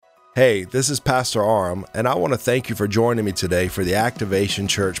Hey, this is Pastor Aram, and I want to thank you for joining me today for the Activation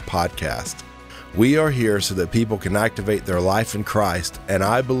Church podcast. We are here so that people can activate their life in Christ, and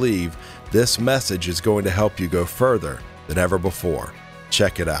I believe this message is going to help you go further than ever before.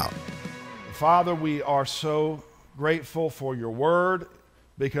 Check it out. Father, we are so grateful for your word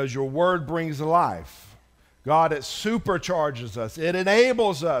because your word brings life. God, it supercharges us. It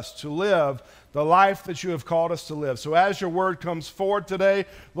enables us to live the life that you have called us to live. So as your word comes forward today,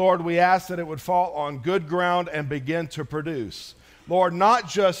 Lord, we ask that it would fall on good ground and begin to produce. Lord, not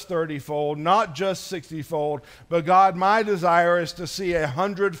just 30-fold, not just 60-fold, but God, my desire is to see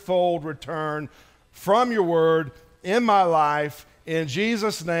 100-fold return from your word in my life, in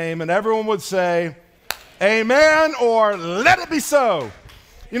Jesus' name. And everyone would say, amen, or let it be so.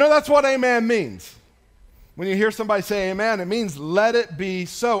 You know, that's what amen means. When you hear somebody say amen, it means let it be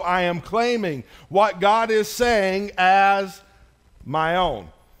so. I am claiming what God is saying as my own.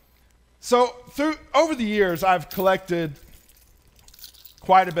 So over the years, I've collected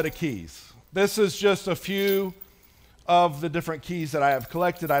quite a bit of keys. This is just a few of the different keys that I have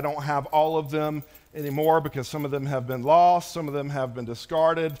collected. I don't have all of them anymore because some of them have been lost, some of them have been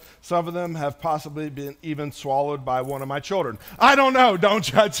discarded, some of them have possibly been even swallowed by one of my children. I don't know, don't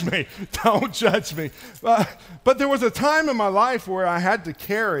judge me, don't judge me. But there was a time in my life where I had to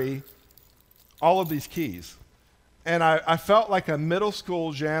carry all of these keys. And I felt like a middle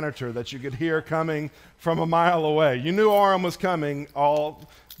school janitor that you could hear coming from a mile away. You knew Aram was coming all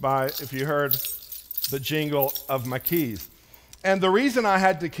by, if you heard the jingle of my keys. And the reason I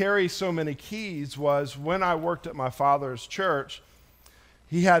had to carry so many keys was when I worked at my father's church,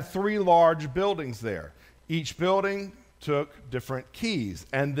 he had 3 large buildings there. Each building took different keys.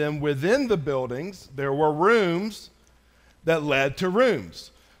 And then within the buildings, there were rooms that led to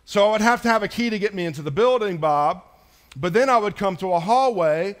rooms. So I would have to have a key to get me into the building, Bob, but then I would come to a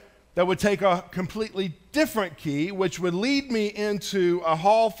hallway that would take a completely different key, which would lead me into a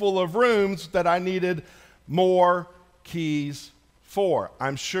hall full of rooms that I needed more keys for.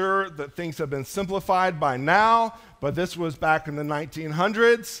 I'm sure that things have been simplified by now, but this was back in the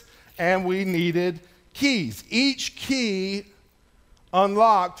 1900s, and we needed keys. Each key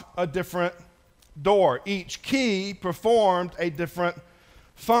unlocked a different door. Each key performed a different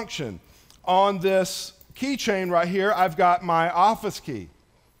function. On this keychain right here, I've got my office key.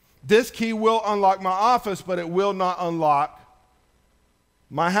 This key will unlock my office, but it will not unlock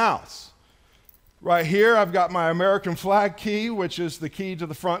my house. Right here, I've got my American flag key, which is the key to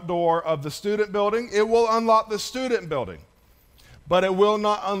the front door of the student building. It will unlock the student building, but it will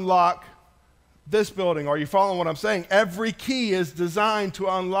not unlock this building. Are you following what I'm saying? Every key is designed to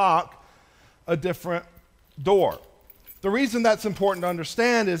unlock a different door. The reason that's important to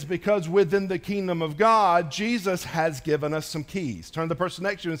understand is because within the kingdom of God, Jesus has given us some keys. Turn to the person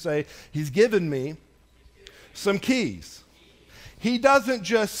next to you and say, he's given me some keys. He doesn't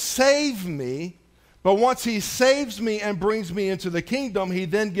just save me, but once he saves me and brings me into the kingdom, he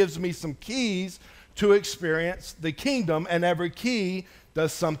then gives me some keys to experience the kingdom, and every key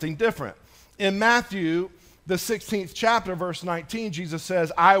does something different. In Matthew, the 16th chapter, verse 19, Jesus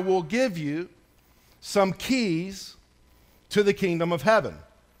says, I will give you some keys to the kingdom of heaven.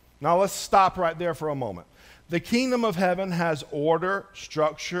 Now let's stop right there for a moment. The kingdom of heaven has order,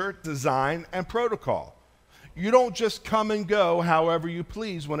 structure, design, and protocol. You don't just come and go however you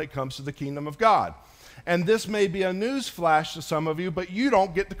please when it comes to the kingdom of God. And this may be a news flash to some of you, but you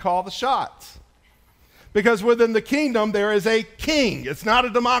don't get to call the shots. Because within the kingdom, there is a king. It's not a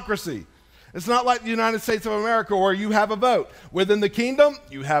democracy. It's not like the United States of America where you have a vote. Within the kingdom,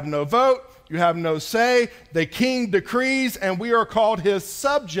 you have no vote, you have no say. The king decrees, and we are called his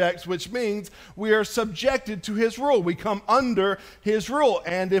subjects, which means we are subjected to his rule. We come under his rule.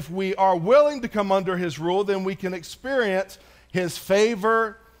 And if we are willing to come under his rule, then we can experience his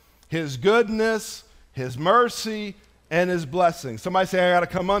favor, his goodness, his mercy, and his blessing. Somebody say, I got to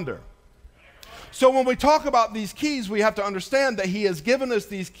come under. So when we talk about these keys, we have to understand that he has given us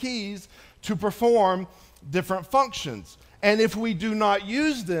these keys to perform different functions. And if we do not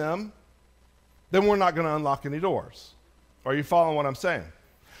use them, then we're not going to unlock any doors. Are you following what I'm saying?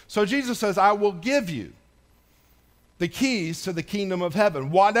 So Jesus says, I will give you the keys to the kingdom of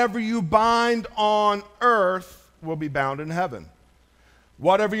heaven. Whatever you bind on earth will be bound in heaven.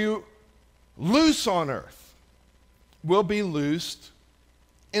 Whatever you loose on earth will be loosed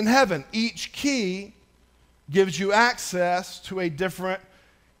in heaven. Each key gives you access to a different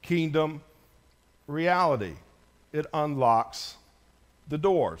kingdom reality. It unlocks the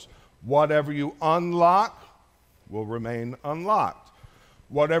doors. Whatever you unlock will remain unlocked.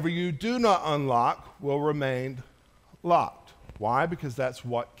 Whatever you do not unlock will remain locked. Why? Because that's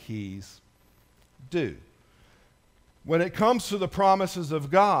what keys do. When it comes to the promises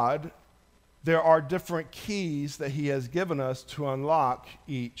of God, there are different keys that he has given us to unlock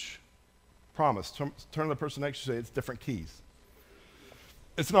each promise. Turn to the person next to you and say, it's different keys.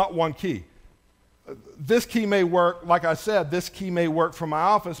 It's not one key. This key may work, like I said, this key may work for my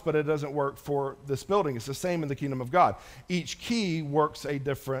office, but it doesn't work for this building. It's the same in the kingdom of God. Each key works a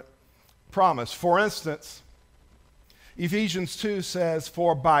different promise. For instance, Ephesians 2 says,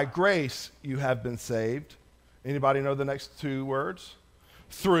 for by grace you have been saved. Anybody know the next two words?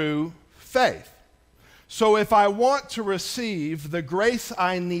 Through faith. So if I want to receive the grace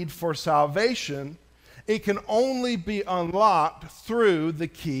I need for salvation, it can only be unlocked through the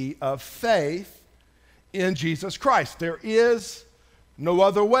key of faith in Jesus Christ. There is no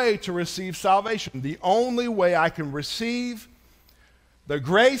other way to receive salvation. The only way I can receive the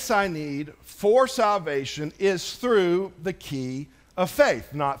grace I need for salvation is through the key of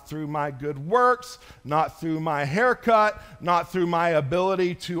faith, not through my good works, not through my haircut, not through my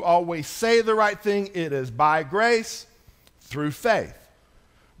ability to always say the right thing. It is by grace through faith.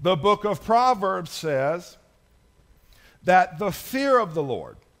 The book of Proverbs says that the fear of the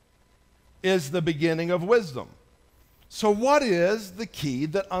Lord is the beginning of wisdom. So what is the key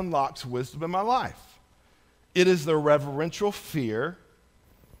that unlocks wisdom in my life? It is the reverential fear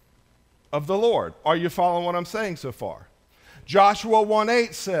of the Lord. Are you following what I'm saying so far? Joshua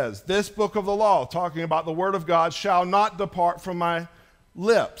 1:8 says, this book of the law, talking about the word of God, shall not depart from my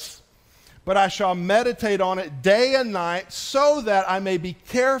lips, but I shall meditate on it day and night so that I may be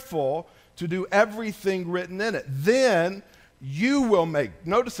careful to do everything written in it. Then you will make,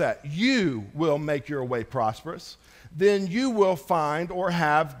 notice that, you will make your way prosperous. Then you will find or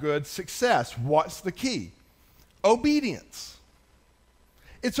have good success. What's the key? Obedience.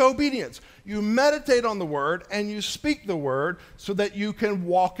 It's obedience. You meditate on the word and you speak the word so that you can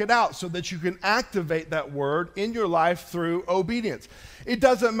walk it out, so that you can activate that word in your life through obedience. It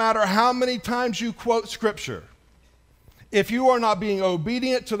doesn't matter how many times you quote scripture. If you are not being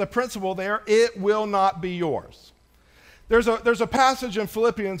obedient to the principle there, it will not be yours. There's a passage in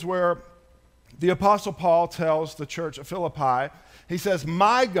Philippians where the Apostle Paul tells the church of Philippi, he says,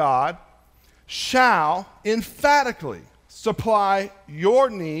 my God shall emphatically supply your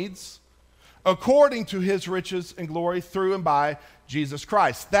needs according to his riches and glory through and by Jesus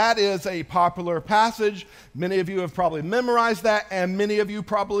Christ. That is a popular passage. Many of you have probably memorized that, and many of you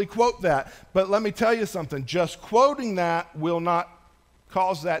probably quote that. But let me tell you something. Just quoting that will not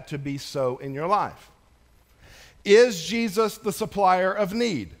cause that to be so in your life. Is Jesus the supplier of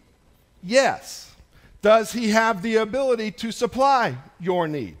need? Yes. Does he have the ability to supply your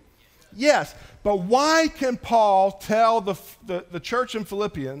need? Yes. But why can Paul tell the church in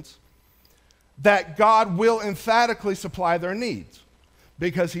Philippians that God will emphatically supply their needs?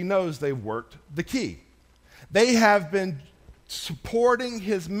 Because he knows they've worked the key. They have been supporting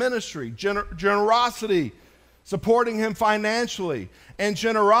his ministry, generosity, supporting him financially. And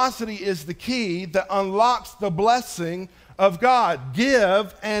generosity is the key that unlocks the blessing of God.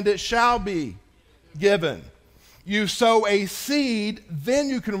 Give, and it shall be given. You sow a seed, then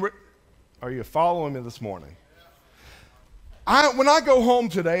you can... Are you following me this morning? When I go home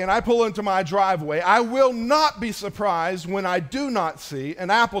today and I pull into my driveway, I will not be surprised when I do not see an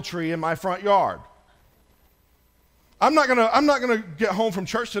apple tree in my front yard. I'm not gonna get home from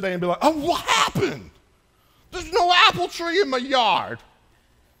church today and be like, oh, what happened? There's no apple tree in my yard.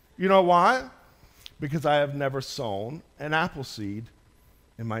 You know why? Because I have never sown an apple seed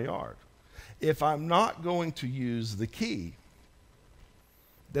in my yard. If I'm not going to use the key,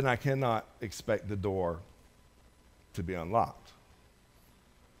 then I cannot expect the door to be unlocked.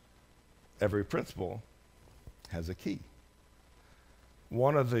 Every principle has a key.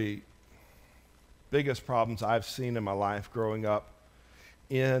 One of the biggest problems I've seen in my life growing up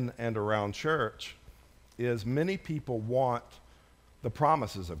in and around church is many people want the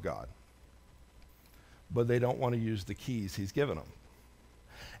promises of God, but they don't want to use the keys he's given them.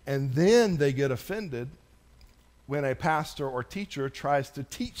 And then they get offended when a pastor or teacher tries to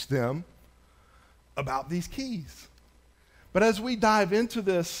teach them about these keys. But as we dive into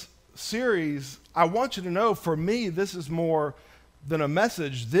this series, I want you to know, for me, this is more than a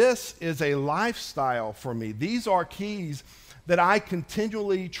message. This is a lifestyle for me. These are keys that I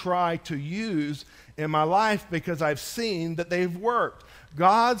continually try to use in my life because I've seen that they've worked.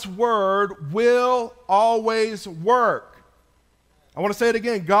 God's word will always work. I want to say it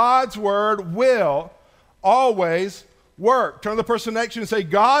again. God's word will always work. Turn to the person next to you and say,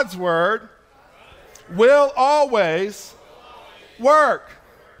 God's word will always work.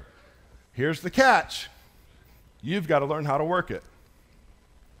 Here's the catch. You've got to learn how to work it.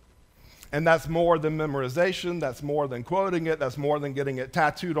 And that's more than memorization. That's more than quoting it. That's more than getting it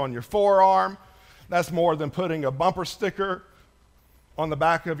tattooed on your forearm. That's more than putting a bumper sticker on the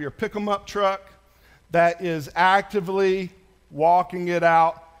back of your pick-em-up truck. That is actively walking it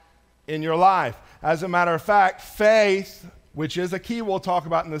out in your life. As a matter of fact, faith, which is a key we'll talk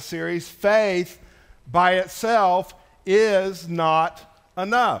about in this series, faith by itself is not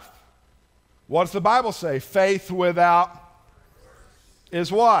enough. What does the Bible say? Faith without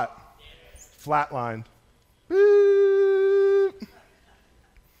is what? Flatlined. Boop.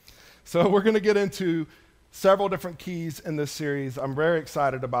 So we're going to get into several different keys in this series. I'm very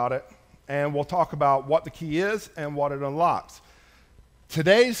excited about it. And we'll talk about what the key is and what it unlocks.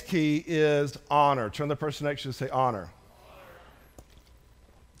 Today's key is honor. Turn to the person next to you and say honor.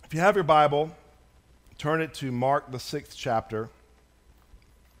 If you have your Bible, turn it to Mark, the 6th chapter.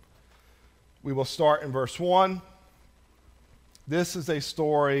 We will start in verse 1. This is a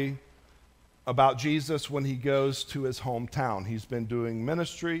story about Jesus when he goes to his hometown. He's been doing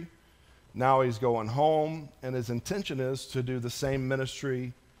ministry. Now he's going home, and his intention is to do the same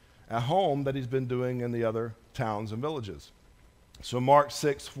ministry at home that he's been doing in the other towns and villages. So Mark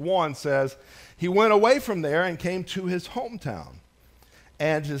 6:1 says, he went away from there and came to his hometown,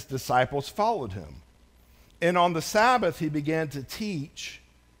 and his disciples followed him. And on the Sabbath, he began to teach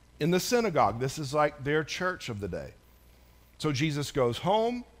in the synagogue. This is like their church of the day. So Jesus goes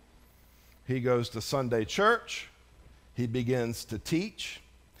home. He goes to Sunday church. He begins to teach.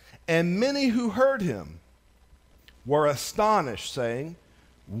 And many who heard him were astonished, saying,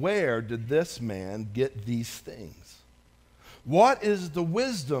 where did this man get these things? What is the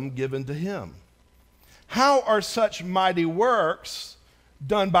wisdom given to him? How are such mighty works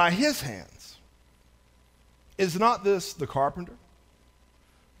done by his hands? Is not this the carpenter,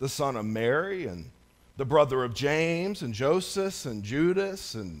 the son of Mary, and the brother of James, and Joseph, and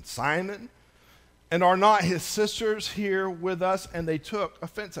Judas, and Simon? And are not his sisters here with us? And they took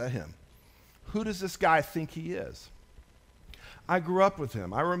offense at him. Who does this guy think he is? I grew up with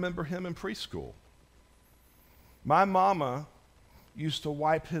him. I remember him in preschool. My mama used to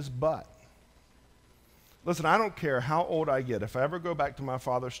wipe his butt. Listen, I don't care how old I get. If I ever go back to my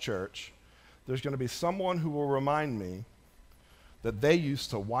father's church, there's going to be someone who will remind me that they used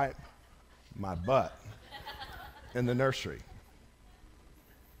to wipe my butt in the nursery.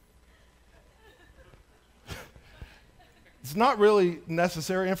 It's not really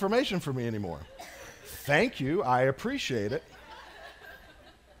necessary information for me anymore. Thank you. I appreciate it.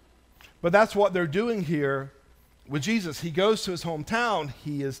 But that's what they're doing here with Jesus. He goes to his hometown.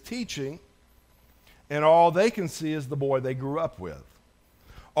 He is teaching. And all they can see is the boy they grew up with.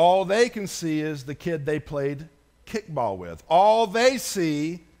 All they can see is the kid they played kickball with. All they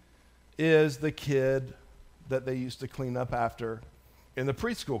see is the kid that they used to clean up after in the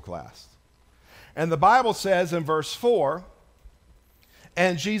preschool class. And the Bible says in verse 4,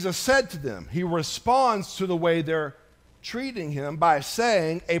 and Jesus said to them, he responds to the way they're treating him by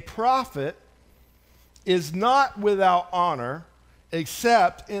saying, a prophet is not without honor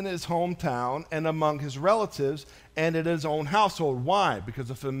except in his hometown and among his relatives and in his own household. Why? Because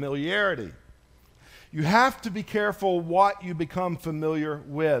of familiarity. You have to be careful what you become familiar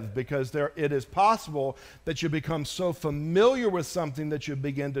with, because it is possible that you become so familiar with something that you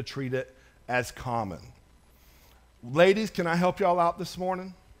begin to treat it as common. Ladies, can I help y'all out this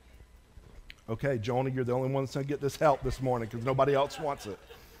morning? Okay, Jonah, you're the only one that's going to get this help this morning because nobody else wants it.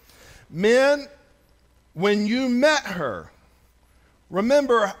 Men, when you met her,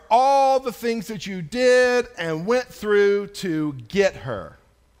 remember all the things that you did and went through to get her.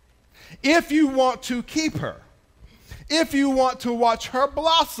 If you want to keep her, if you want to watch her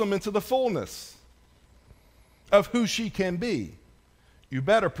blossom into the fullness of who she can be, you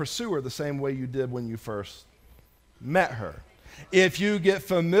better pursue her the same way you did when you first met her. If you get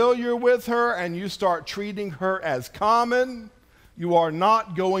familiar with her and you start treating her as common, you are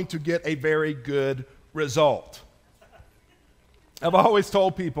not going to get a very good result. I've always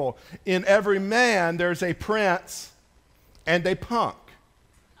told people, in every man there's a prince and a punk.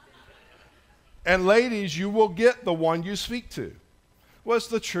 And ladies, you will get the one you speak to. Well, it's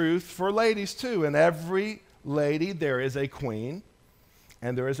the truth for ladies too. In every lady there is a queen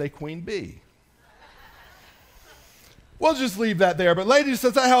and there is a queen bee. We'll just leave that there. But ladies,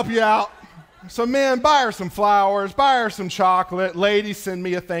 does that help you out? So men, buy her some flowers, buy her some chocolate. Ladies, send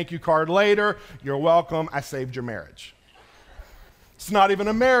me a thank you card later. You're welcome. I saved your marriage. It's not even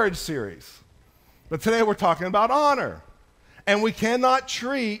a marriage series. But today we're talking about honor. And we cannot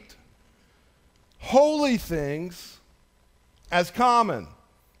treat holy things as common.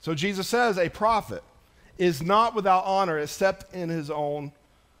 So Jesus says a prophet is not without honor except in his own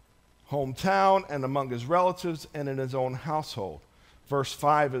hometown and among his relatives and in his own household. Verse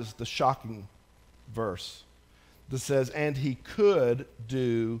 5 is the shocking verse that says, and he could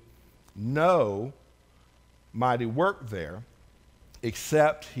do no mighty work there,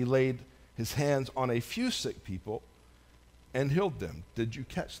 except he laid his hands on a few sick people and healed them. Did you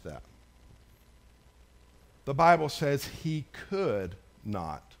catch that? The Bible says he could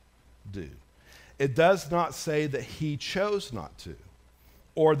not do. It does not say that he chose not to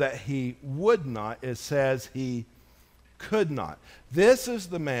or that he would not. It says he could not. This is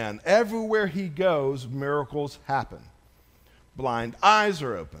the man. Everywhere he goes, miracles happen. Blind eyes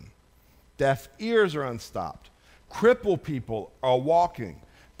are open. Deaf ears are unstopped. Crippled people are walking.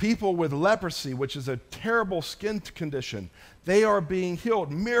 People with leprosy, which is a terrible skin condition, they are being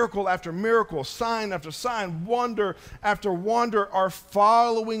healed. Miracle after miracle, sign after sign, wonder after wonder are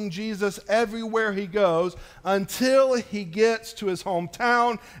following Jesus everywhere he goes until he gets to his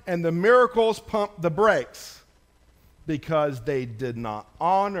hometown and the miracles pump the brakes because they did not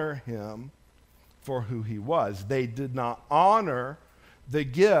honor him for who he was. They did not honor the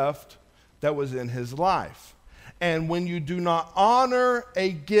gift that was in his life. And when you do not honor a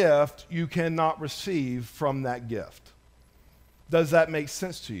gift, you cannot receive from that gift. Does that make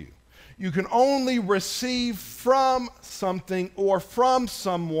sense to you? You can only receive from something or from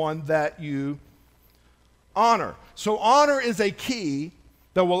someone that you honor. So honor is a key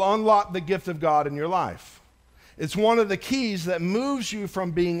that will unlock the gift of God in your life. It's one of the keys that moves you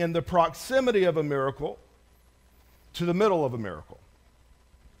from being in the proximity of a miracle to the middle of a miracle.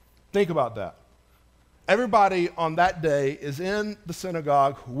 Think about that. Everybody on that day is in the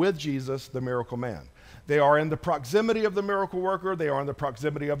synagogue with Jesus, the miracle man. They are in the proximity of the miracle worker. They are in the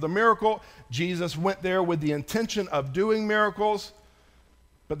proximity of the miracle. Jesus went there with the intention of doing miracles,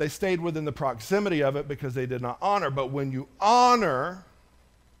 but they stayed within the proximity of it because they did not honor. But when you honor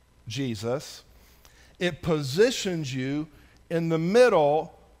Jesus, it positions you in the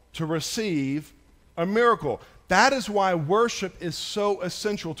middle to receive a miracle. That is why worship is so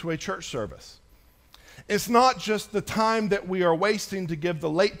essential to a church service. It's not just the time that we are wasting to give the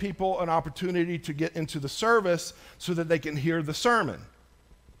late people an opportunity to get into the service so that they can hear the sermon.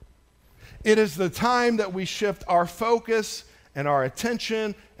 It is the time that we shift our focus and our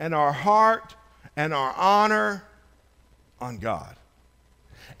attention and our heart and our honor on God.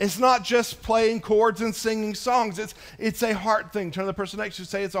 It's not just playing chords and singing songs. It's a heart thing. Turn to the person next to you and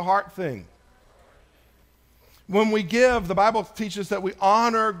say it's a heart thing. When we give, the Bible teaches that we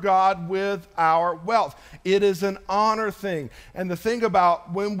honor God with our wealth. It is an honor thing. And the thing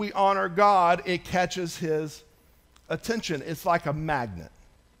about when we honor God, it catches his attention. It's like a magnet.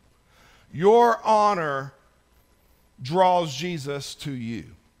 Your honor draws Jesus to you.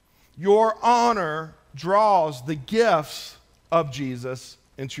 Your honor draws the gifts of Jesus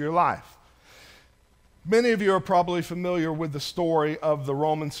into your life. Many of you are probably familiar with the story of the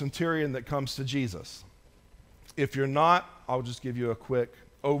Roman centurion that comes to Jesus. If you're not, I'll just give you a quick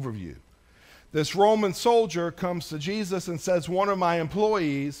overview. This Roman soldier comes to Jesus and says, one of my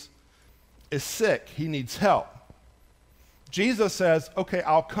employees is sick. He needs help. Jesus says, okay,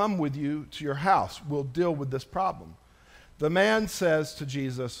 I'll come with you to your house. We'll deal with this problem. The man says to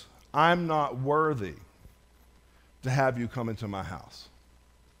Jesus, I'm not worthy to have you come into my house.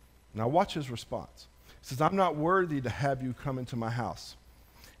 Now watch his response. He says, I'm not worthy to have you come into my house.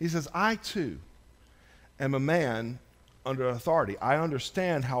 He says, I too am a man under authority. I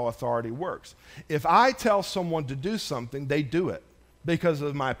understand how authority works. If I tell someone to do something, they do it because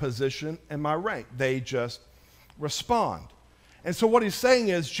of my position and my rank. They just respond. And so what he's saying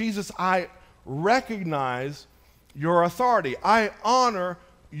is, Jesus, I recognize your authority. I honor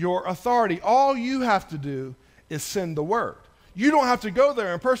your authority. All you have to do is send the word. You don't have to go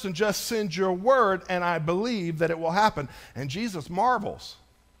there in person. Just send your word, and I believe that it will happen. And Jesus marvels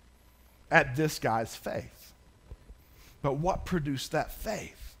at this guy's faith. But what produced that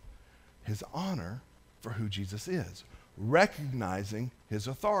faith? His honor for who Jesus is, recognizing his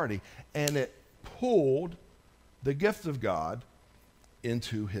authority. And it pulled the gift of God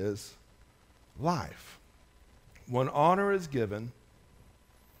into his life. When honor is given,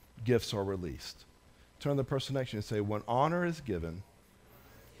 gifts are released. Turn to the person next to you and say, when honor is given,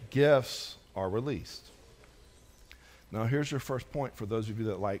 gifts are released. Now here's your first point for those of you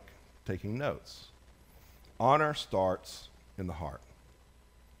that like taking notes. Honor starts in the heart.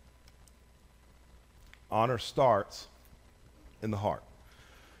 Honor starts in the heart.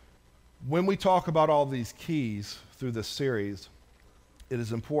 When we talk about all these keys through this series, it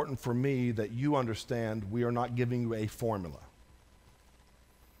is important for me that you understand we are not giving you a formula.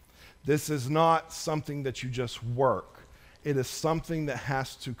 This is not something that you just work. It is something that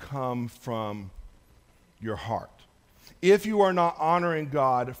has to come from your heart. If you are not honoring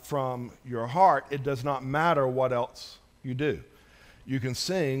God from your heart, it does not matter what else you do. You can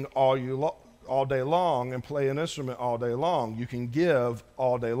sing all day long and play an instrument all day long. You can give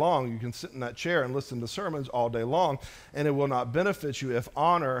all day long. You can sit in that chair and listen to sermons all day long, and it will not benefit you if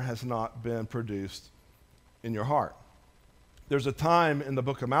honor has not been produced in your heart. There's a time in the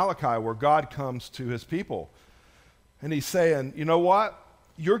book of Malachi where God comes to his people, and he's saying, you know what?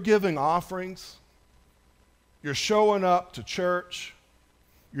 You're giving offerings. You're showing up to church.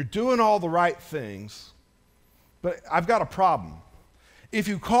 You're doing all the right things, but I've got a problem. If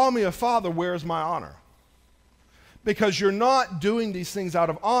you call me a father, where's my honor? Because you're not doing these things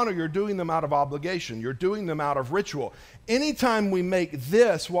out of honor, you're doing them out of obligation. You're doing them out of ritual. Anytime we make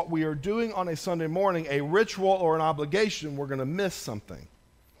this, what we are doing on a Sunday morning, a ritual or an obligation, we're going to miss something.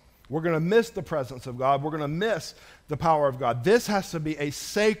 We're going to miss the presence of God. We're going to miss the power of God. This has to be a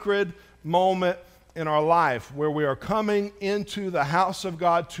sacred moment in our life where we are coming into the house of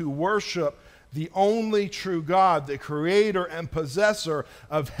God to worship the only true God, the creator and possessor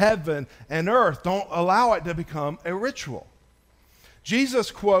of heaven and earth. Don't allow it to become a ritual.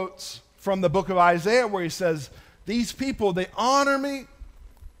 Jesus quotes from the book of Isaiah where he says, these people, they honor me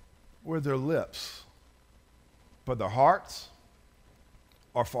with their lips, but their hearts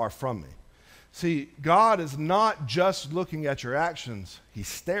are far from me. See, God is not just looking at your actions, he's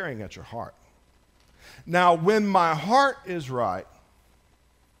staring at your heart. Now, when my heart is right,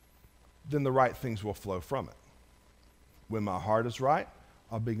 then the right things will flow from it. When my heart is right,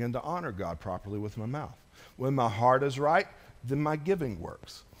 I'll begin to honor God properly with my mouth. When my heart is right, then my giving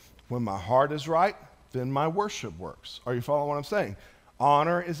works. When my heart is right, then my worship works. Are you following what I'm saying?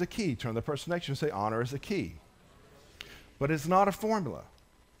 Honor is a key. Turn to the person next to you and say, honor is a key. But it's not a formula.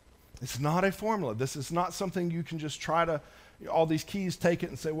 It's not a formula. This is not something you can just try to, all these keys, take it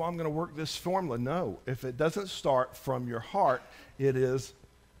and say, well, I'm going to work this formula. No, if it doesn't start from your heart, it is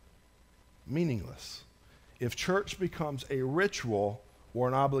meaningless. If church becomes a ritual or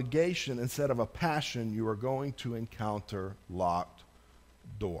an obligation instead of a passion, you are going to encounter locked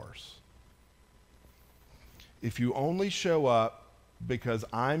doors. If you only show up because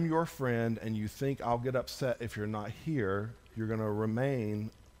I'm your friend and you think I'll get upset if you're not here, you're going to remain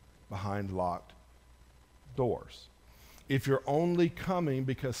behind locked doors. If you're only coming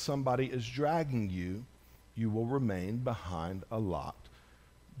because somebody is dragging you, you will remain behind a locked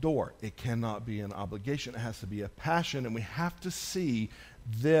door. It cannot be an obligation. It has to be a passion, and we have to see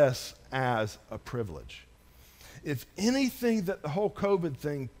this as a privilege. If anything that the whole COVID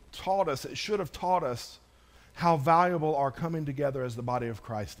thing taught us, it should have taught us how valuable our coming together as the body of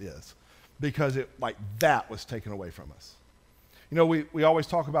Christ is, because it like that was taken away from us. You know, we always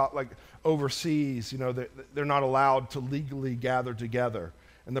talk about like overseas, you know, they're not allowed to legally gather together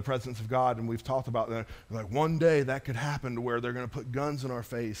in the presence of God, and we've talked about that. Like one day that could happen to where they're going to put guns in our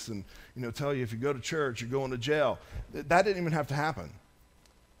face and, you know, tell you if you go to church, you're going to jail. That didn't even have to happen.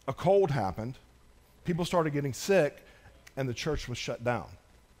 A cold happened, people started getting sick, and the church was shut down.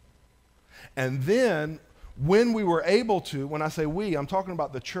 And then when we were able to, when I say we, I'm talking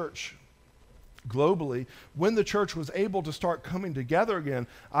about the church globally, when the church was able to start coming together again,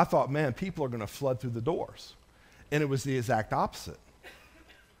 I thought, man, people are going to flood through the doors. And it was the exact opposite.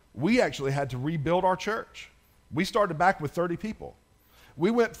 We actually had to rebuild our church. We started back with 30 people.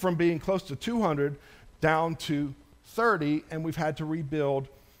 We went from being close to 200 down to 30, and we've had to rebuild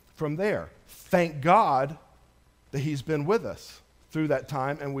from there. Thank God that he's been with us through that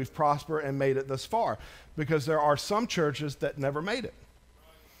time, and we've prospered and made it this far, because there are some churches that never made it.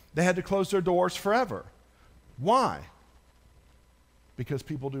 They had to close their doors forever. Why? Because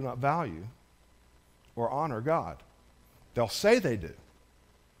people do not value or honor God. They'll say they do.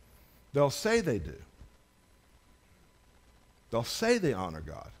 They'll say they do. They'll say they honor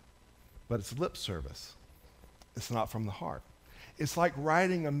God, but it's lip service. It's not from the heart. It's like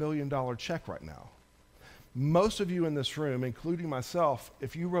writing $1 million check right now. Most of you in this room, including myself,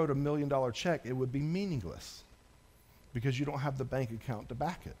 if you wrote $1 million check, it would be meaningless because you don't have the bank account to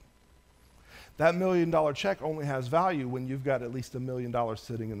back it. That $1 million check only has value when you've got at least $1 million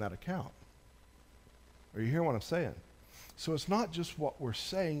sitting in that account. Are you hearing what I'm saying? So it's not just what we're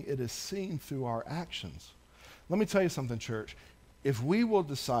saying, it is seen through our actions. Let me tell you something, church. If we will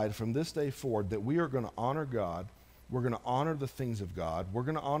decide from this day forward that we are going to honor God We're going to honor the things of God. We're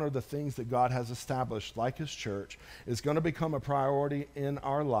going to honor the things that God has established, like his church. It's going to become a priority in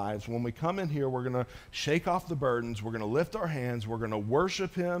our lives. When we come in here, we're going to shake off the burdens. We're going to lift our hands. We're going to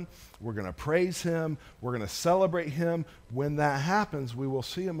worship him. We're going to praise him. We're going to celebrate him. When that happens, we will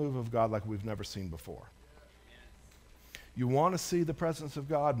see a move of God like we've never seen before. You want to see the presence of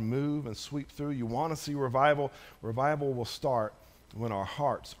God move and sweep through. You want to see revival. Revival will start when our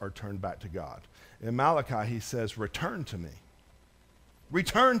hearts are turned back to God. In Malachi, he says, return to me.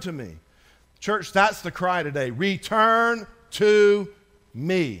 Return to me. Church, that's the cry today. Return to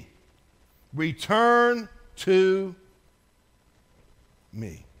me. Return to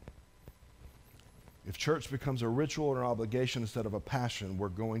me. If church becomes a ritual or an obligation instead of a passion, we're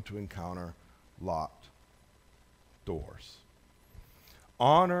going to encounter locked doors.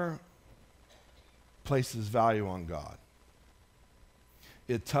 Honor places value on God.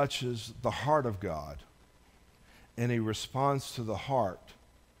 It touches the heart of God, and he responds to the heart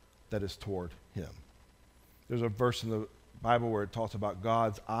that is toward him. There's a verse in the Bible where it talks about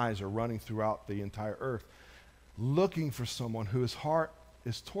God's eyes are running throughout the entire earth, looking for someone whose heart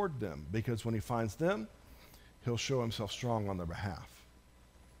is toward them, because when he finds them, he'll show himself strong on their behalf.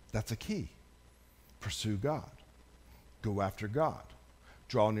 That's a key. Pursue God. Go after God.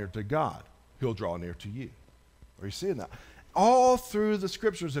 Draw near to God. He'll draw near to you. Are you seeing that? All through the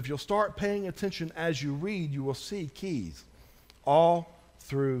scriptures, if you'll start paying attention as you read, you will see keys all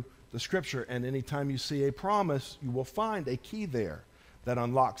through the scripture. And anytime you see a promise, you will find a key there that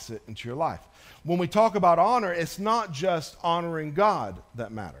unlocks it into your life. When we talk about honor, it's not just honoring God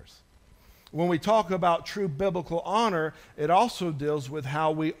that matters. When we talk about true biblical honor, it also deals with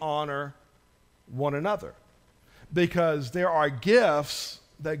how we honor one another. Because there are gifts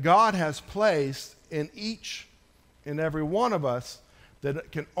that God has placed in each and every one of us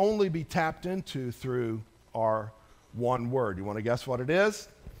that can only be tapped into through our one word. You want to guess what it is?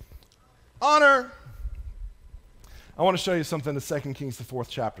 Honor. I want to show you something in 2 Kings, the 4th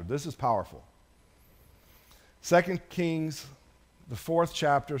chapter. This is powerful. 2 Kings, the 4th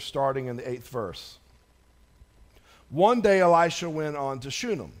chapter, starting in the 8th verse. One day Elisha went on to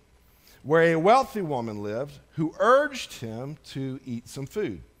Shunem, where a wealthy woman lived, who urged him to eat some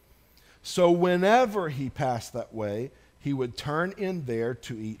food. So whenever he passed that way, he would turn in there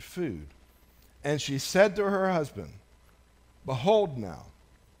to eat food. And she said to her husband, behold now,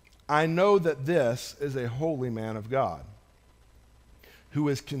 I know that this is a holy man of God, who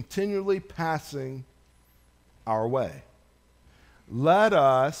is continually passing our way. Let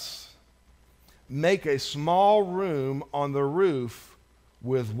us make a small room on the roof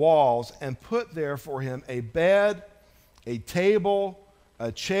with walls and put there for him a bed, a table,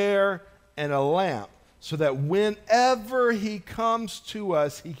 a chair, and a lamp, so that whenever he comes to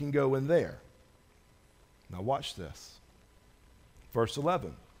us, he can go in there. Now watch this. Verse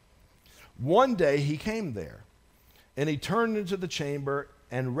 11. One day he came there, and he turned into the chamber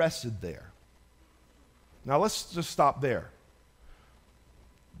and rested there. Now let's just stop there.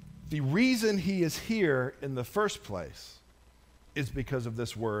 The reason he is here in the first place is because of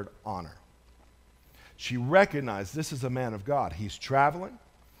this word honor. She recognized this is a man of God. He's traveling.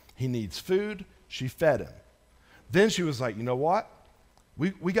 He needs food. She fed him. Then she was like, you know what?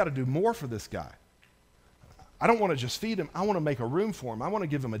 We got to do more for this guy. I don't want to just feed him. I want to make a room for him. I want to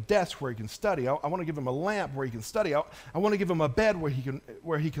give him a desk where he can study. I want to give him a lamp where he can study. I want to give him a bed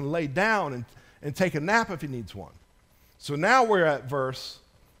where he can lay down and take a nap if he needs one. So now we're at verse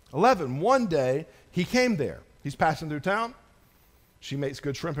 11. One day he came there. He's passing through town. She makes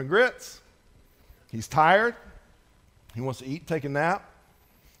good shrimp and grits. He's tired. He wants to eat, take a nap.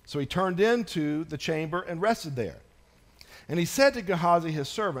 So he turned into the chamber and rested there. And he said to Gehazi, his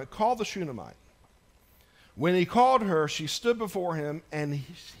servant, call the Shunammite. When he called her, she stood before him, and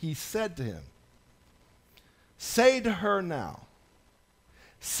he said to him, say to her now,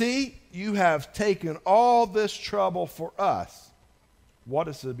 see, you have taken all this trouble for us. What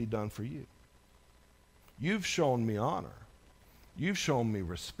is to be done for you? You've shown me honor. You've shown me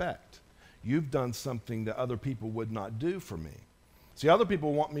respect. You've done something that other people would not do for me. See, other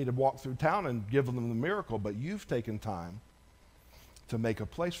people want me to walk through town and give them the miracle, but you've taken time to make a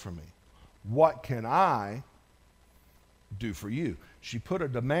place for me. What can I do for you? She put a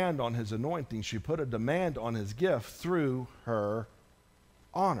demand on his anointing. She put a demand on his gift through her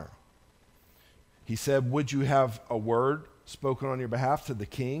honor. He said, would you have a word spoken on your behalf to the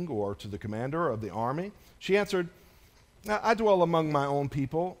king or to the commander of the army? She answered, I dwell among my own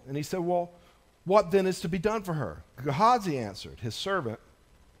people. And he said, well, what then is to be done for her? Gehazi answered, his servant,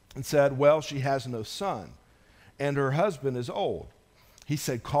 and said, well, she has no son, and her husband is old. He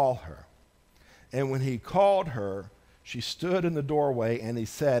said, call her. And when he called her, She stood in the doorway, and he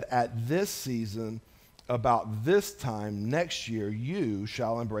said, "At this season, about this time next year, you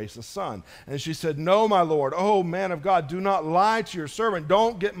shall embrace a son." And she said, "No, my Lord. Oh, man of God, do not lie to your servant.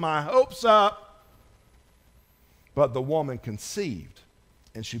 Don't get my hopes up." But the woman conceived,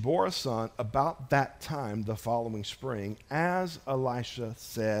 and she bore a son about that time the following spring, as Elisha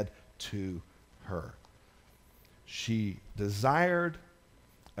said to her. She desired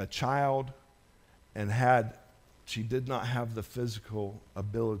a child and she did not have the physical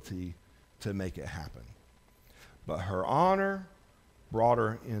ability to make it happen. But her honor brought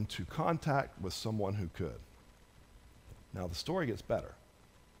her into contact with someone who could. Now the story gets better.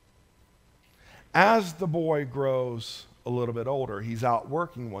 As the boy grows a little bit older, he's out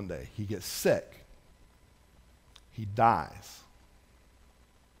working one day. He gets sick. He dies.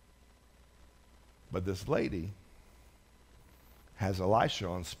 But this lady has Elisha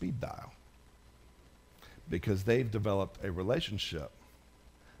on speed dial because they've developed a relationship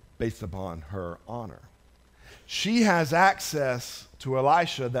based upon her honor. She has access to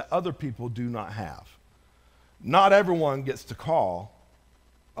Elisha that other people do not have. Not everyone gets to call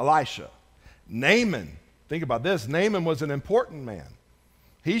Elisha. Naaman, think about this, Naaman was an important man.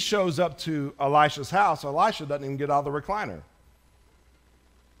 He shows up to Elisha's house. Elisha doesn't even get out of the recliner.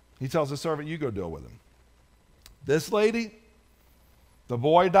 He tells the servant, "You go deal with him." This lady, the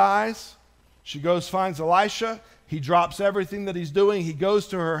boy dies. She goes, finds Elisha. He drops everything that he's doing. He goes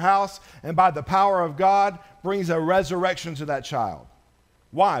to her house, and by the power of God, brings a resurrection to that child.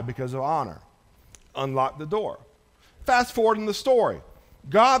 Why? Because of honor. Unlock the door. Fast forward in the story.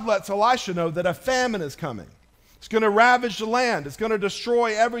 God lets Elisha know that a famine is coming. It's going to ravage the land. It's going to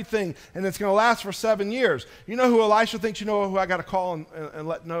destroy everything, and it's going to last for 7 years. You know who Elisha thinks? You know who I got to call and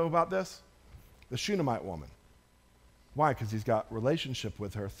let know about this? The Shunammite woman. Why? Because he's got relationship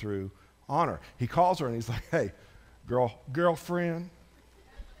with her through honor. He calls her and he's like, "Hey, girlfriend."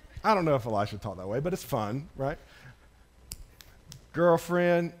 I don't know if Elisha talked that way, but it's fun, right?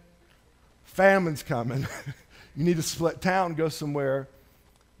 "Girlfriend, famine's coming. You need to split town, go somewhere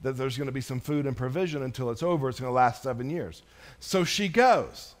that there's going to be some food and provision until it's over. It's going to last 7 years." So she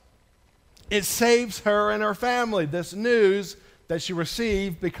goes. It saves her and her family, this news that she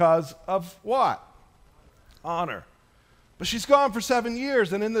received because of what? Honor. But she's gone for 7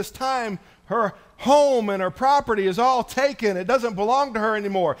 years, and in this time, her home and her property is all taken. It doesn't belong to her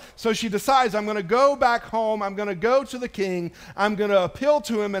anymore. So she decides, "I'm going to go back home. I'm going to go to the king. I'm going to appeal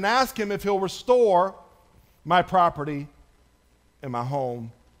to him and ask him if he'll restore my property and my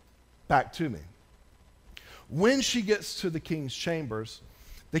home back to me." When she gets to the king's chambers,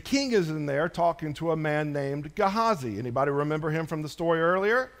 the king is in there talking to a man named Gehazi. Anybody remember him from the story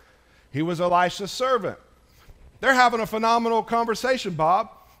earlier? He was Elisha's servant. They're having a phenomenal conversation, Bob.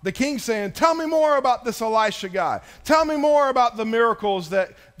 The king's saying, "Tell me more about this Elisha guy. Tell me more about the miracles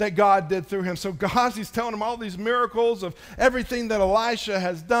that God did through him." So Gehazi's telling him all these miracles of everything that Elisha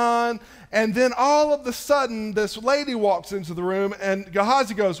has done. And then all of a sudden, this lady walks into the room, and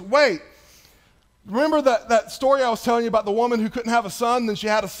Gehazi goes, "Wait, remember that story I was telling you about the woman who couldn't have a son, then she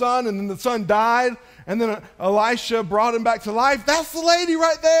had a son, and then the son died, and then Elisha brought him back to life? That's the lady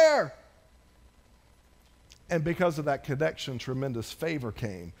right there." And because of that connection, tremendous favor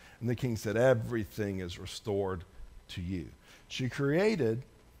came. And the king said, "Everything is restored to you." She created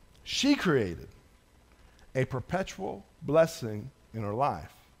a perpetual blessing in her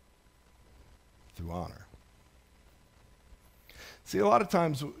life through honor. See, a lot of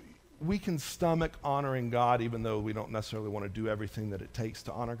times we can stomach honoring God even though we don't necessarily want to do everything that it takes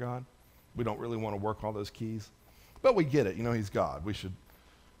to honor God. We don't really want to work all those keys. But we get it. He's God. We should,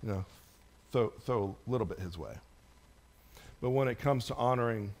 throw a little bit his way. But when it comes to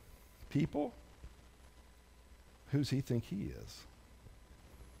honoring people, who's he think he is?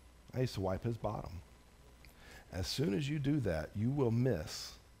 I used to wipe his bottom. As soon as you do that, you will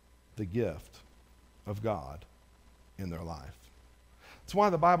miss the gift of God in their life. That's why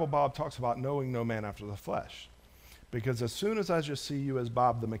the Bible, Bob, talks about knowing no man after the flesh. Because as soon as I just see you as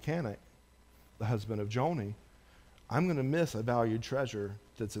Bob the mechanic, the husband of Joni, I'm going to miss a valued treasure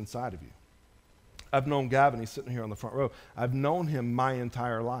that's inside of you. I've known Gavin, he's sitting here on the front row. I've known him my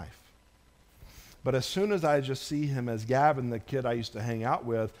entire life. But as soon as I just see him as Gavin, the kid I used to hang out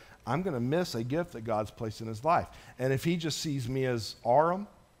with, I'm going to miss a gift that God's placed in his life. And if he just sees me as Aram,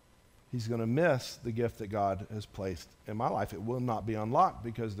 he's going to miss the gift that God has placed in my life. It will not be unlocked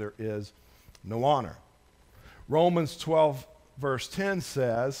because there is no honor. Romans 12, verse 10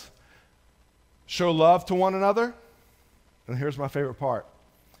 says, "Show love to one another." And here's my favorite part.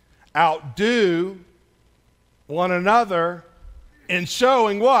 "Outdo one another in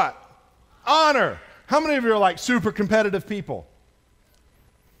showing" what? Honor. How many of you are like super competitive people?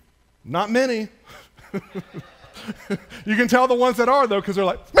 Not many. You can tell the ones that are, though, because they're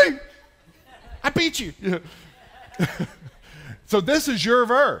like, me, I beat you. So this is your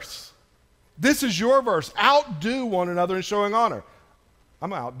verse. This is your verse. Outdo one another in showing honor. I'm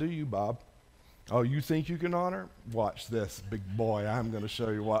going to outdo you, Bob. Oh, you think you can honor? Watch this, big boy. I'm going to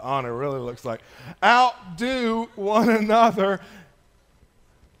show you what honor really looks like. Outdo one another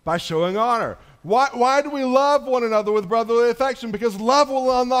by showing honor. Why do we love one another with brotherly affection? Because love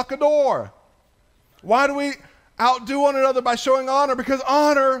will unlock a door. Why do we outdo one another by showing honor? Because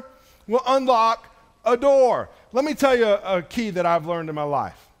honor will unlock a door. Let me tell you a key that I've learned in my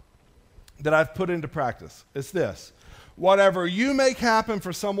life, that I've put into practice. It's this. Whatever you make happen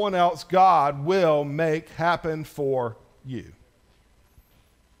for someone else, God will make happen for you.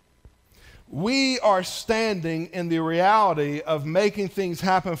 We are standing in the reality of making things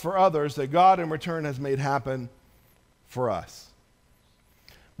happen for others that God in return has made happen for us.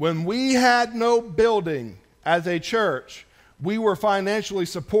 When we had no building as a church, we were financially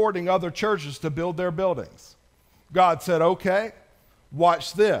supporting other churches to build their buildings. God said, okay,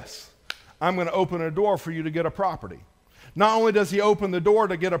 watch this. I'm going to open a door for you to get a property. Not only does he open the door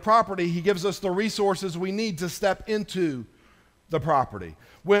to get a property, he gives us the resources we need to step into the property.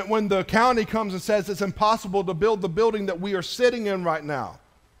 When the county comes and says it's impossible to build the building that we are sitting in right now,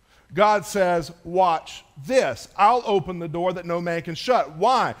 God says, watch this. I'll open the door that no man can shut.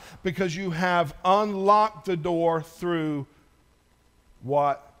 Why? Because you have unlocked the door through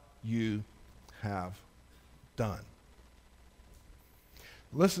what you have done.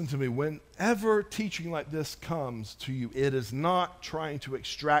 Listen to me, whenever teaching like this comes to you, it is not trying to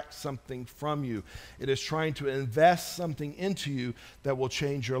extract something from you. It is trying to invest something into you that will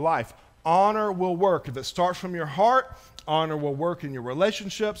change your life. Honor will work. If it starts from your heart, honor will work in your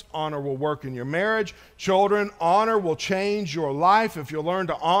relationships. Honor will work in your marriage. Children, honor will change your life if you learn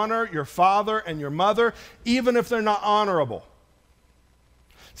to honor your father and your mother, even if they're not honorable.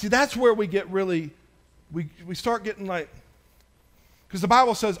 See, that's where we get really, we start getting like, because the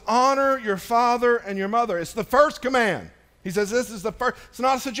Bible says, honor your father and your mother. It's the first command. He says this is the first. It's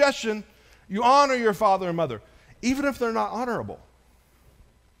not a suggestion. You honor your father and mother, even if they're not honorable.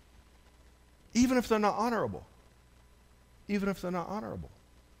 Even if they're not honorable. Even if they're not honorable.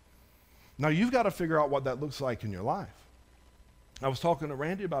 Now, you've got to figure out what that looks like in your life. I was talking to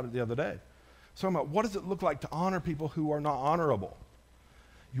Randy about it the other day. I was talking about what does it look like to honor people who are not honorable?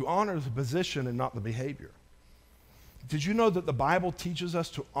 You honor the position and not the behavior. Did you know that the Bible teaches us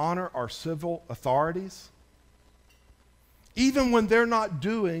to honor our civil authorities? Even when they're not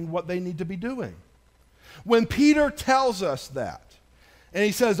doing what they need to be doing. When Peter tells us that, and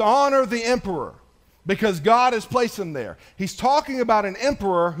he says, honor the emperor, because God has placed him there. He's talking about an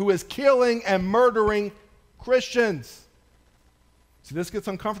emperor who is killing and murdering Christians. See, this gets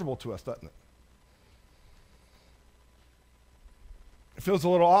uncomfortable to us, doesn't it? It feels a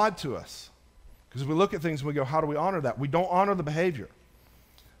little odd to us. Because we look at things and we go, how do we honor that? We don't honor the behavior,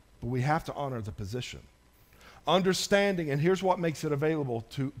 but we have to honor the position. Understanding, and here's what makes it available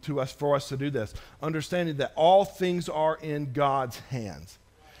to us for us to do this, understanding that all things are in God's hands.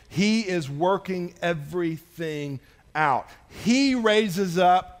 He is working everything out. He raises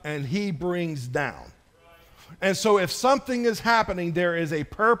up and he brings down. And so if something is happening, there is a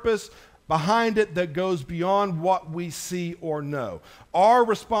purpose behind it that goes beyond what we see or know. Our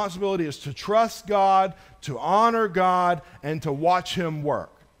responsibility is to trust God, to honor God, and to watch him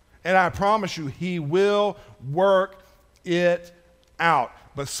work. And I promise you, he will work it out.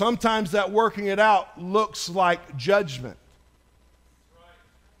 But sometimes that working it out looks like judgment.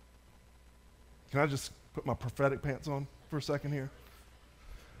 Can I just put my prophetic pants on for a second here?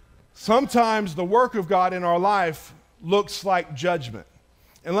 Sometimes the work of God in our life looks like judgment.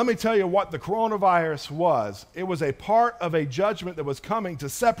 And let me tell you what the coronavirus was. It was a part of a judgment that was coming to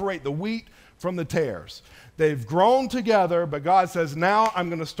separate the wheat from the tares. They've grown together, but God says, now I'm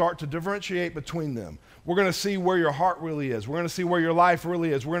going to start to differentiate between them. We're going to see where your heart really is. We're going to see where your life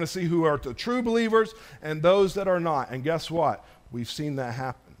really is. We're going to see who are the true believers and those that are not. And guess what? We've seen that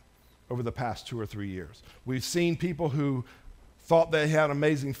happen over the past 2 or 3 years. We've seen people who thought they had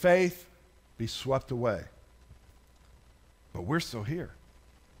amazing faith be swept away. But we're still here.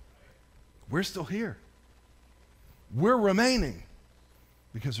 We're still here. We're remaining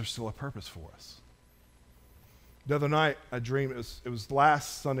because there's still a purpose for us. The other night, I dreamed, it was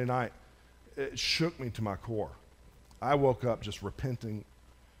last Sunday night. It shook me to my core. I woke up just repenting.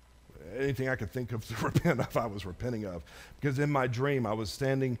 Anything I could think of to repent of, I was repenting of. Because in my dream, I was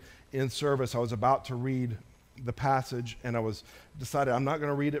standing in service. I was about to read the passage, and I decided I'm not going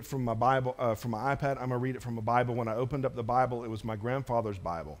to read it from my Bible, from my iPad. I'm going to read it from a Bible. When I opened up the Bible, it was my grandfather's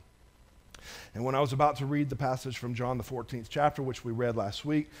Bible. And when I was about to read the passage from John, the 14th chapter, which we read last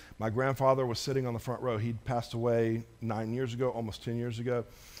week, my grandfather was sitting on the front row. He'd passed away 9 years ago, almost 10 years ago.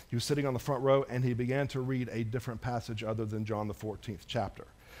 He was sitting on the front row, and he began to read a different passage other than John, the 14th chapter.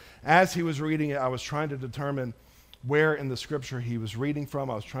 As he was reading it, I was trying to determine where in the scripture he was reading from.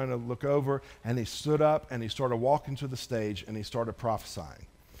 I was trying to look over, and he stood up, and he started walking to the stage, and he started prophesying.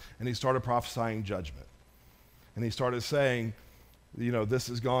 And he started prophesying judgment. And he started saying, you know, this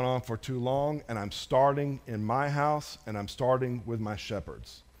has gone on for too long, and I'm starting in my house, and I'm starting with my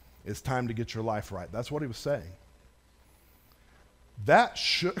shepherds. It's time to get your life right. That's what he was saying. That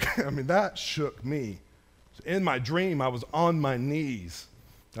shook me. In my dream, I was on my knees,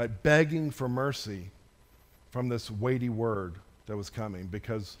 like begging for mercy from this weighty word that was coming,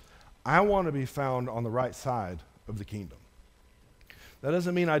 because I want to be found on the right side of the kingdom. That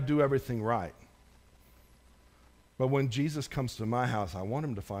doesn't mean I do everything right. But when Jesus comes to my house, I want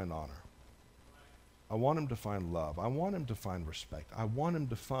him to find honor. I want him to find love. I want him to find respect. I want him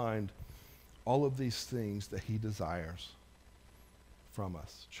to find all of these things that he desires from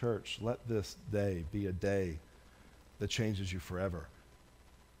us. Church, let this day be a day that changes you forever.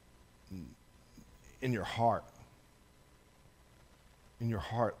 In your heart,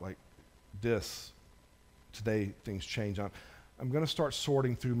 like this, today things change. I'm going to start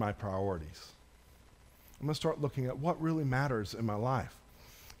sorting through my priorities. I'm going to start looking at what really matters in my life.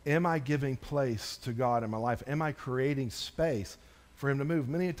 Am I giving place to God in my life? Am I creating space for him to move?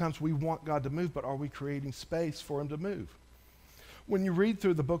 Many times we want God to move, but are we creating space for him to move? When you read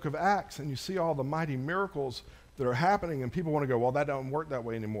through the book of Acts and you see all the mighty miracles that are happening, and people want to go, well, that doesn't work that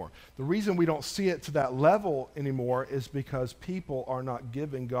way anymore. The reason we don't see it to that level anymore is because people are not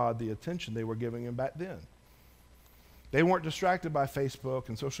giving God the attention they were giving him back then. They weren't distracted by Facebook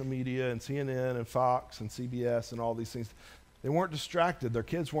and social media and CNN and Fox and CBS and all these things. They weren't distracted. Their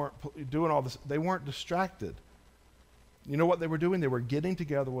kids weren't doing all this. They weren't distracted. You know what they were doing? They were getting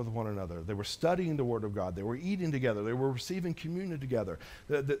together with one another. They were studying the Word of God. They were eating together. They were receiving communion together.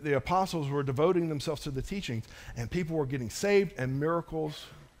 The apostles were devoting themselves to the teachings, and people were getting saved, and miracles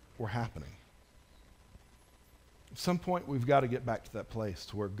were happening. At some point, we've got to get back to that place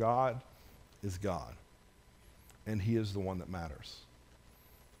to where God is God, and he is the one that matters.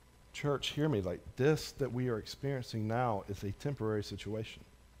 Church, hear me. Like this that we are experiencing now is a temporary situation.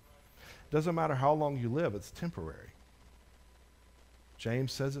 It doesn't matter how long you live, it's temporary.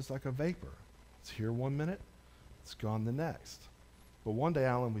 James says it's like a vapor. It's here 1 minute, it's gone the next. But one day,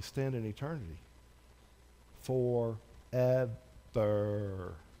 Alan, we stand in eternity. Forever.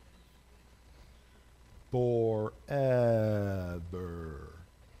 Forever.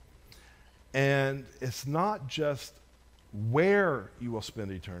 And it's not just where you will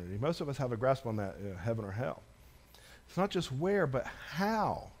spend eternity. Most of us have a grasp on that, heaven or hell. It's not just where, but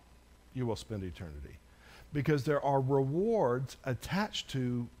how you will spend eternity. Because there are rewards attached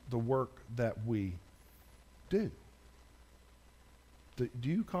to the work that we do. Do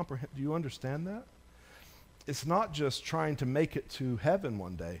you comprehend? Do you understand that? It's not just trying to make it to heaven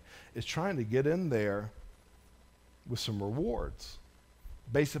one day. It's trying to get in there with some rewards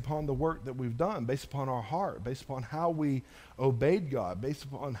based upon the work that we've done, based upon our heart, based upon how we obeyed God, based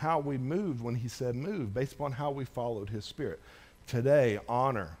upon how we moved when he said move, based upon how we followed his Spirit. Today,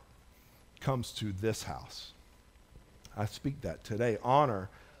 honor comes to this house. I speak that today. Honor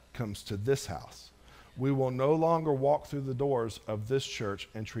comes to this house. We will no longer walk through the doors of this church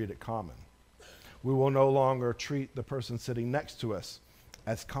and treat it common. We will no longer treat the person sitting next to us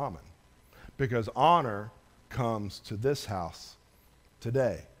as common, because honor comes to this house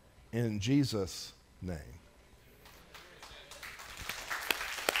today, in Jesus' name.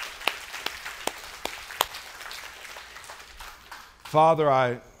 Father,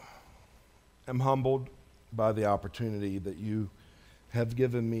 I am humbled by the opportunity that you have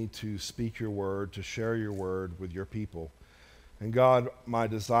given me to speak your word, to share your word with your people. And God, my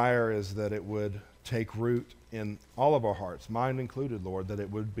desire is that it would take root in all of our hearts, mine included, Lord, that it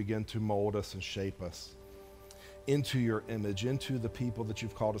would begin to mold us and shape us into your image, into the people that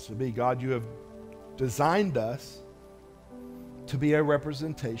you've called us to be. God, you have designed us to be a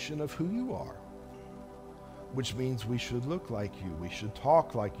representation of who you are, which means we should look like you, we should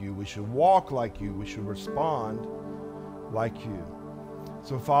talk like you, we should walk like you, we should respond like you.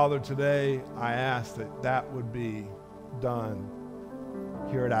 So, Father, today I ask that that would be done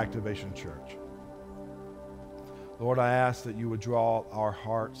here at Activation Church. Lord, I ask that you would draw our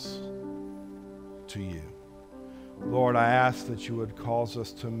hearts to you. Lord, I ask that you would cause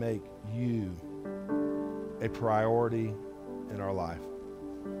us to make you a priority in our life.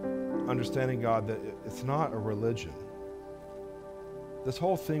 Understanding, God, that it's not a religion. This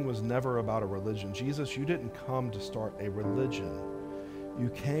whole thing was never about a religion. Jesus, you didn't come to start a religion. You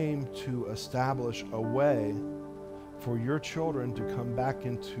came to establish a way for your children to come back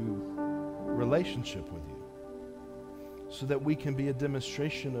into relationship with you so that we can be a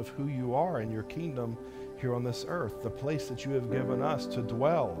demonstration of who you are in your kingdom here on this earth, the place that you have given us to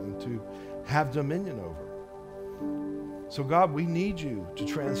dwell and to have dominion over. So God, we need you to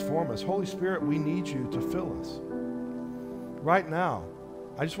transform us. Holy Spirit, we need you to fill us. Right now,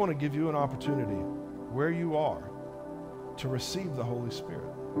 I just want to give you an opportunity where you are to receive the Holy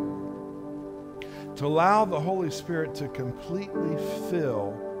Spirit. To allow the Holy Spirit to completely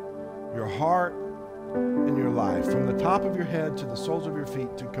fill your heart and your life, from the top of your head to the soles of your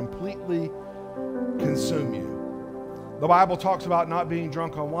feet, to completely consume you. The Bible talks about not being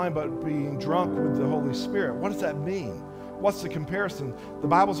drunk on wine, but being drunk with the Holy Spirit. What does that mean? What's the comparison? The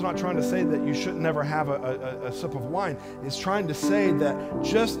Bible's not trying to say that you should never have a sip of wine. It's trying to say that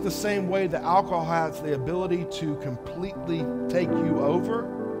just the same way that alcohol has the ability to completely take you over,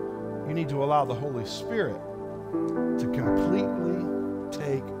 you need to allow the Holy Spirit to completely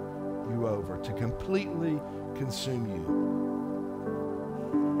take you over, to completely consume you.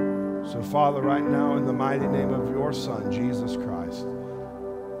 So, Father, right now, in the mighty name of your Son, Jesus Christ,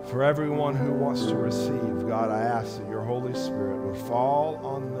 for everyone who wants to receive, God, I ask that your Holy Spirit would fall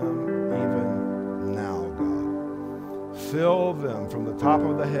on them even now, God. Fill them from the top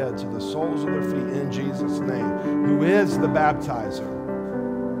of the head to the soles of their feet in Jesus' name, who is the baptizer,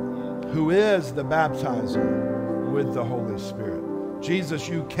 who is the baptizer with the Holy Spirit. Jesus,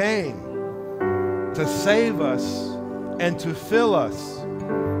 you came to save us and to fill us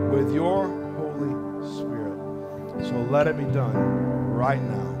with your Holy Spirit. So let it be done right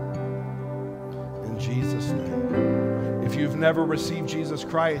now. In Jesus' name. If you've never received Jesus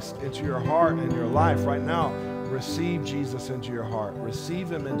Christ into your heart and your life right now, receive Jesus into your heart. Receive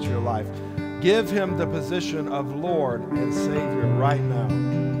him into your life. Give him the position of Lord and Savior right now.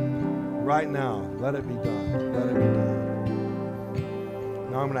 Right now. Let it be done. Let it be done.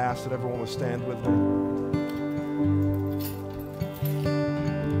 Now I'm going to ask that everyone will stand with me.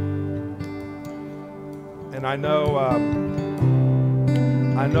 And I know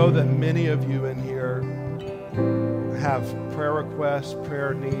that many of you in here have prayer requests,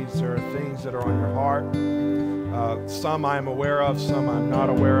 prayer needs. There are things that are on your heart. Some I'm aware of, some I'm not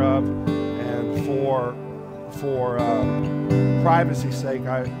aware of. And for privacy's sake,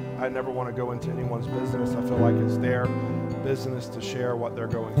 I never want to go into anyone's business. I feel like it's their business to share what they're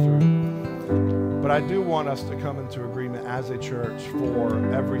going through. But I do want us to come into agreement as a church for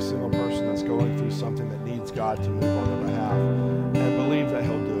every single person that's going through something that needs God to move on their behalf, and believe that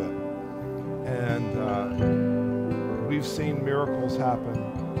he'll do it. And we've seen miracles happen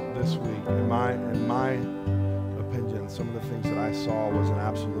this week. In my opinion, some of the things that I saw was an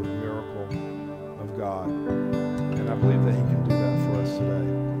absolute miracle of God. And I believe that he can do that for us today.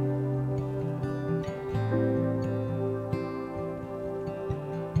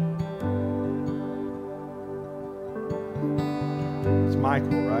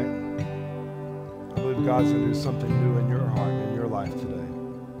 Michael, right? I believe God's going to do something new in your heart and in your life today.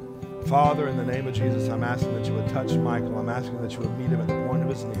 Father, in the name of Jesus, I'm asking that you would touch Michael. I'm asking that you would meet him at the point of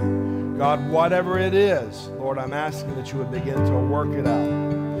his need. God, whatever it is, Lord, I'm asking that you would begin to work it out.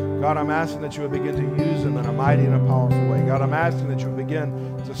 God, I'm asking that you would begin to use him in a mighty and a powerful way. God, I'm asking that you would begin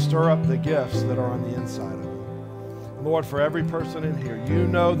to stir up the gifts that are on the inside of him. Lord, for every person in here, you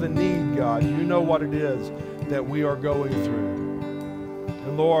know the need, God. You know what it is that we are going through.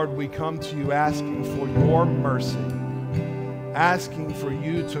 And Lord, we come to you asking for your mercy, asking for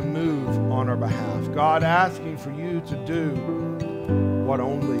you to move on our behalf. God, asking for you to do what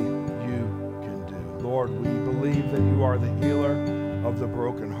only you can do. Lord, we believe that you are the healer of the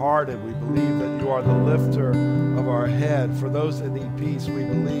brokenhearted. We believe that you are the lifter of our head. For those that need peace, we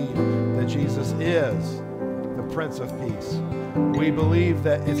believe that Jesus is the Prince of Peace. We believe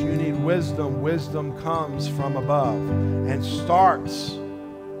that if you need wisdom, wisdom comes from above and starts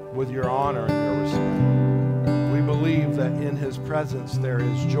with your honor and your respect. We believe that in his presence there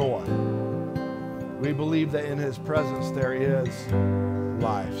is joy. We believe that in his presence there is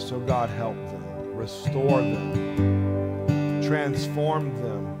life. So God, help them, restore them, transform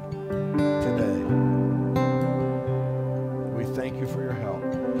them today. We thank you for your help.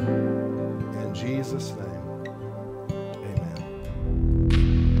 In Jesus' name.